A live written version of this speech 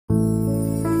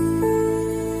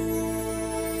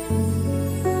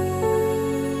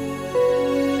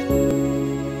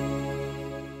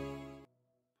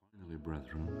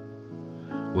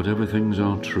whatever things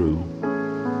are true,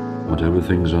 whatever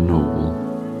things are noble,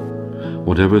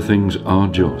 whatever things are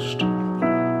just,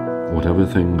 whatever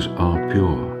things are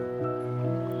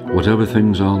pure, whatever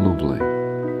things are lovely,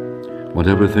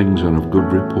 whatever things are of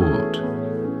good report,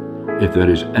 if there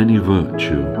is any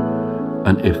virtue,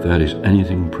 and if there is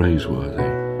anything praiseworthy,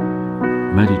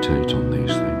 meditate on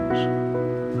these things.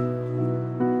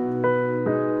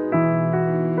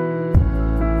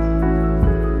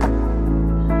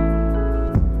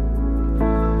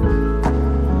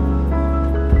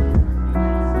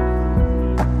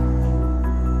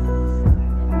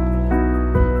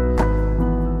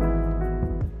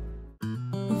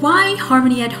 Why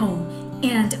Harmony at Home,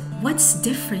 and what's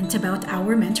different about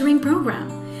our mentoring program?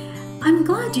 I'm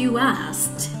glad you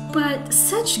asked, but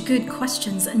such good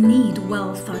questions need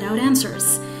well thought out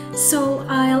answers. So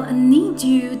I'll need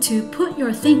you to put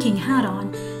your thinking hat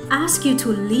on, ask you to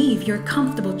leave your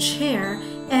comfortable chair,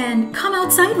 and come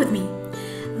outside with me.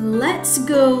 Let's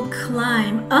go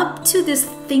climb up to this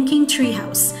thinking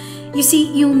treehouse. You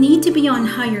see, you'll need to be on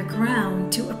higher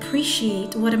ground to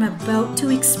appreciate what I'm about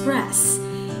to express.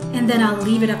 And then I'll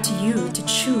leave it up to you to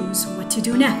choose what to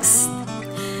do next.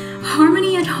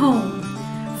 Harmony at Home.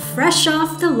 Fresh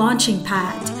off the launching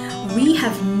pad, we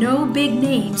have no big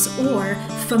names or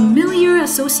familiar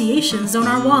associations on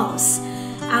our walls.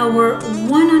 Our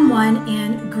one-on-one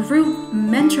and group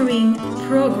mentoring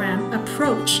program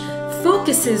approach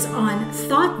focuses on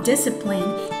thought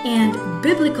discipline and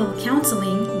biblical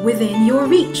counseling within your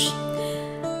reach.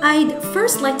 I'd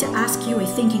first like to ask you a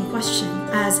thinking question,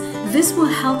 as this will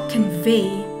help convey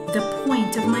the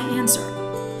point of my answer.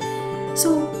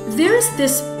 So there's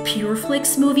this Pure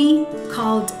Flix movie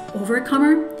called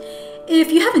Overcomer.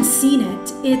 If you haven't seen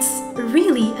it, it's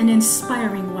really an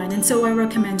inspiring one, and so I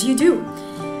recommend you do.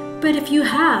 But if you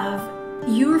have,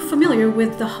 you're familiar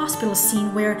with the hospital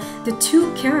scene where the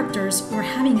two characters are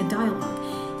having a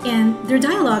dialogue, and their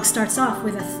dialogue starts off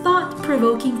with a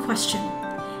thought-provoking question.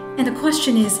 And the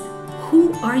question is,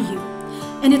 who are you?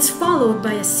 And it's followed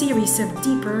by a series of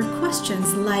deeper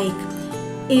questions like,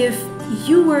 if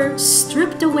you were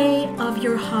stripped away of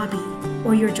your hobby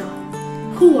or your job,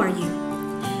 who are you?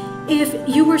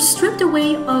 If you were stripped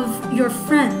away of your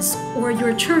friends or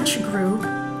your church group,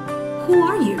 who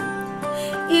are you?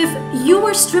 If you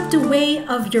were stripped away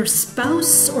of your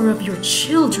spouse or of your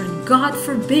children, God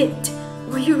forbid,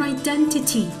 or your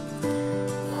identity,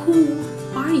 who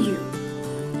are you?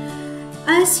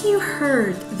 As you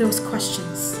heard those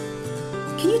questions,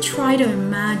 can you try to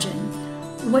imagine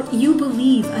what you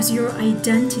believe as your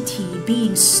identity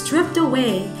being stripped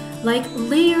away like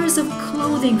layers of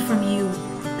clothing from you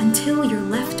until you're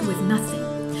left with nothing?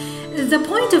 The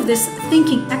point of this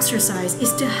thinking exercise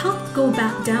is to help go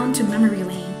back down to memory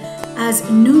lane as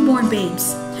newborn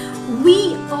babes.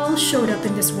 We all showed up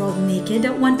in this world naked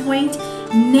at one point,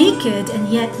 naked and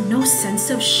yet no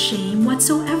sense of shame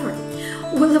whatsoever.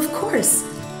 Well, of course,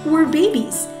 we're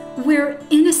babies. We're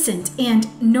innocent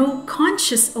and no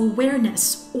conscious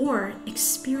awareness or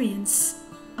experience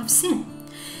of sin.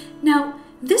 Now,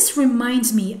 this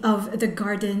reminds me of the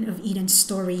Garden of Eden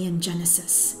story in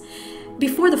Genesis.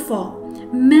 Before the fall,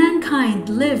 mankind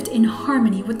lived in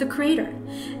harmony with the Creator.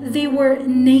 They were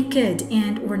naked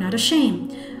and were not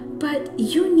ashamed. But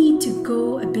you need to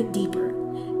go a bit deeper.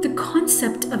 The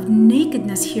concept of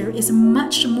nakedness here is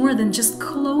much more than just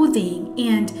clothing,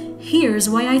 and here's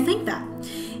why I think that.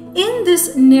 In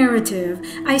this narrative,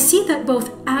 I see that both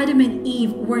Adam and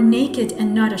Eve were naked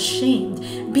and not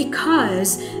ashamed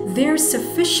because their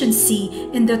sufficiency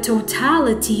in the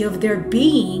totality of their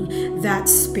being, that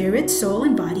spirit, soul,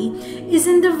 and body, is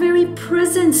in the very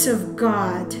presence of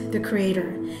God, the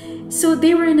Creator. So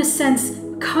they were in a sense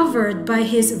covered by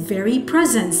His very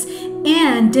presence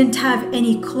and didn't have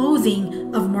any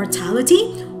clothing of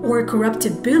mortality or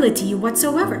corruptibility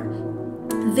whatsoever.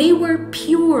 They were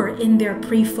pure in their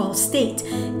pre-fall state,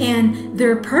 and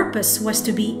their purpose was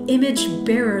to be image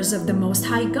bearers of the Most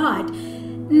High God.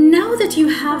 Now that you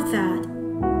have that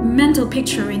mental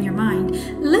picture in your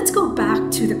mind, let's go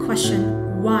back to the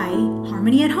question, why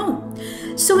Harmony at Home?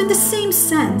 So in the same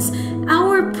sense,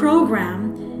 our program,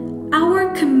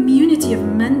 our community of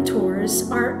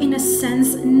mentors are in a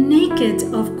sense naked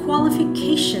of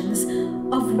qualifications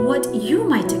of what you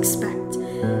might expect.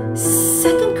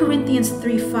 2 Corinthians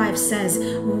 3:5 says,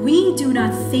 we do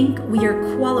not think we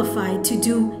are qualified to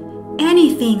do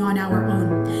anything on our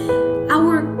own.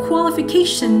 Our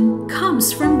qualification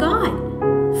comes from God,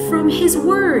 from His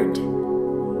Word.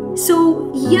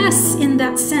 So yes, in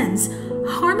that sense,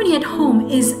 Harmony at Home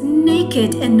is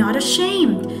naked and not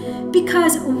ashamed,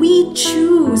 because we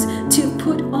choose to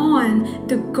put on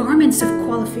the garments of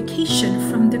qualification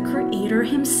from the Creator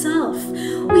Himself.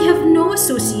 We have no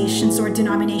associations or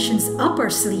denominations up our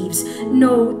sleeves,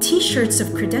 no t-shirts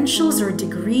of credentials or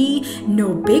degree,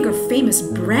 no big or famous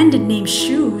branded name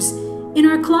shoes in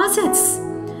our closets.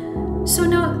 So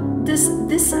now, does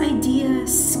this idea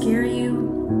scare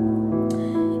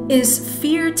you? Is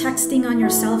fear texting on your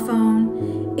cell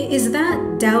phone? Is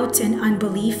that doubt and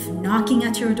unbelief knocking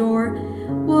at your door?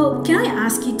 Well, can I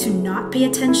ask you to not pay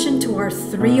attention to our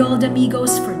three old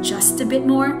amigos for just a bit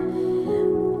more?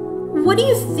 What do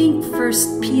you think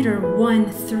 1 Peter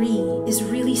 1:3 is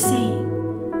really saying?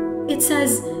 It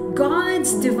says,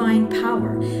 God's divine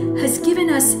power has given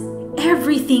us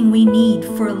everything we need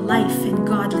for life and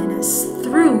godliness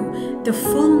through the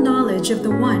full knowledge of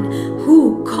the one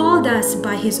who called us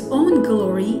by His own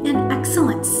glory and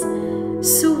excellence.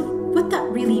 So what that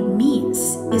really means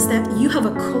is that you have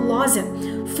a closet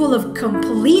full of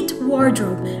complete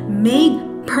wardrobe made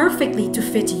perfectly to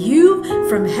fit you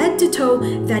from head to toe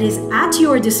that is at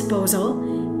your disposal,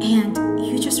 and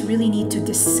you just really need to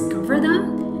discover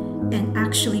them and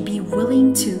actually be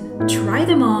willing to try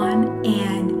them on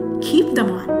and keep them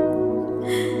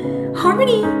on.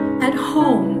 Harmony at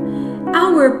Home,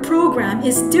 our program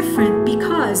is different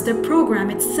because the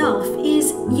program itself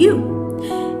is you.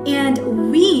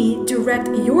 And we direct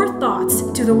your thoughts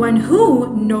to the one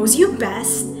who knows you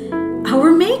best,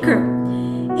 our Maker.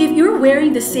 If you're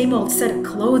wearing the same old set of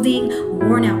clothing,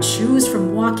 worn out shoes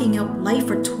from walking out life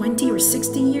for 20 or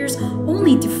 60 years,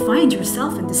 only to find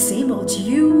yourself in the same old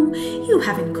you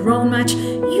haven't grown much,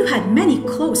 you had many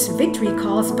close victory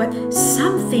calls, but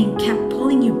something kept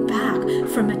pulling you back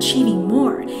from achieving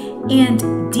more.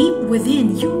 And deep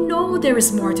within, you know there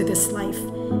is more to this life.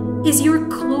 Is your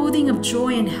clothing of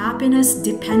joy and happiness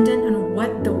dependent on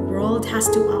what the world has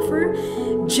to offer?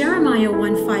 Jeremiah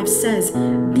 1:5 says,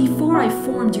 "Before I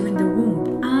formed you in the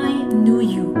womb, I knew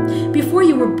you. Before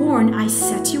you were born, I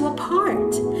set you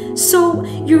apart." So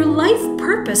your life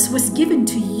purpose was given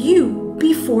to you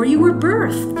before you were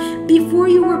birthed. Before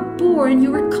you were born,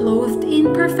 you were clothed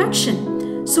in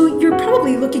perfection. So you're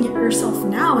probably looking at yourself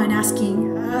now and asking,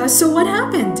 so what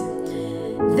happened?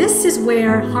 This is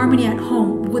where Harmony at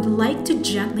Home would like to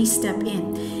gently step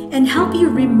in and help you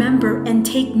remember and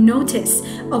take notice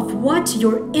of what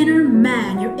your inner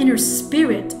man, your inner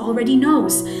spirit already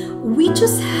knows. We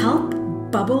just help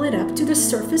bubble it up to the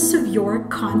surface of your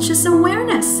conscious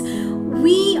awareness.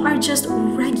 We are just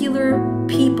regular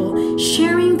people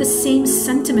sharing the same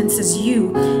sentiments as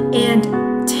you and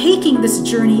taking this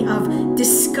journey of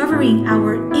discovering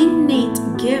our innate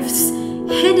gifts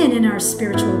hidden in our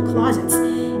spiritual closets.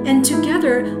 And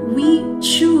together, we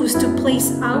choose to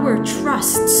place our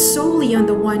trust solely on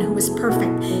the one who is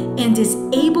perfect and is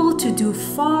able to do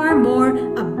far more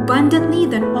abundantly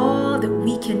than all that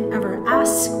we can ever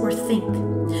ask or think.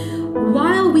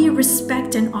 While we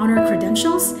respect and honor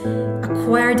credentials,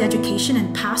 acquired education,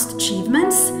 and past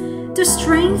achievements, the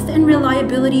strength and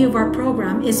reliability of our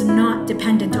program is not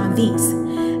dependent on these.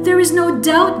 There is no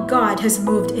doubt God has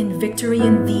moved in victory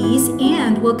in these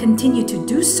and will continue to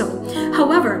do so.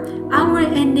 However, our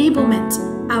enablement,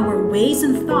 our ways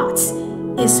and thoughts,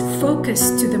 is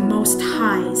focused to the Most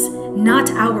High's,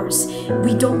 not ours.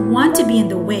 We don't want to be in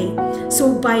the way.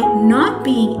 So by not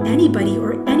being anybody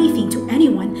or anything to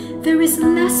anyone, there is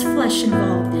less flesh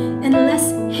involved and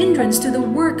less hindrance to the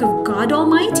work of God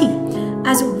Almighty.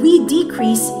 As we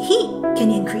decrease, He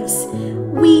can increase.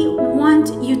 We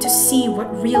want you to see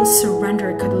what real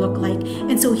surrender could look like,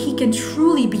 and so He can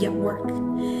truly be at work.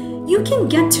 You can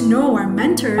get to know our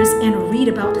mentors and read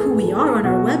about who we are on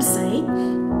our website,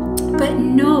 but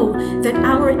know that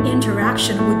our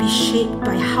interaction will be shaped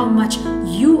by how much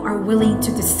you are willing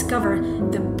to discover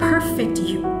the perfect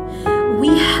you. We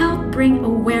help bring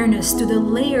awareness to the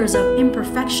layers of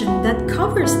imperfection that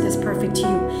covers this perfect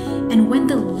you, and when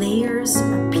the layers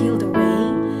are peeled away,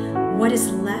 what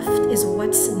is left is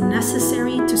what's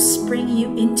necessary to spring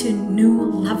you into new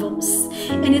levels.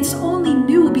 And it's only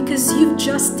new because you've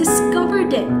just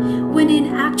discovered it, when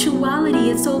in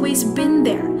actuality it's always been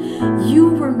there. You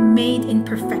were made in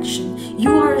perfection.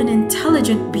 You are an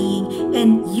intelligent being,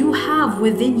 and you have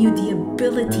within you the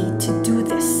ability to do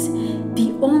this.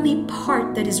 The only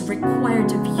part that is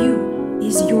required of you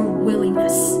is your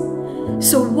willingness.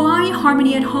 So why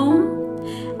Harmony at Home?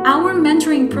 Our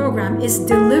mentoring program is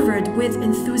delivered with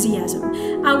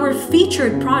enthusiasm. Our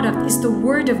featured product is the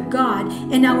Word of God,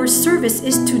 and our service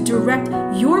is to direct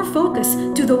your focus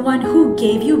to the one who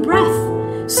gave you breath,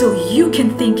 so you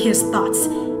can think His thoughts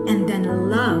and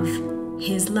then love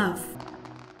His love.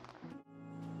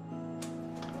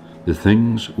 The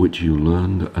things which you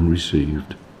learned and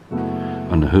received,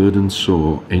 and heard and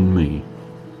saw in me,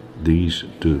 these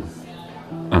do,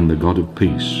 and the God of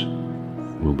peace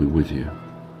will be with you.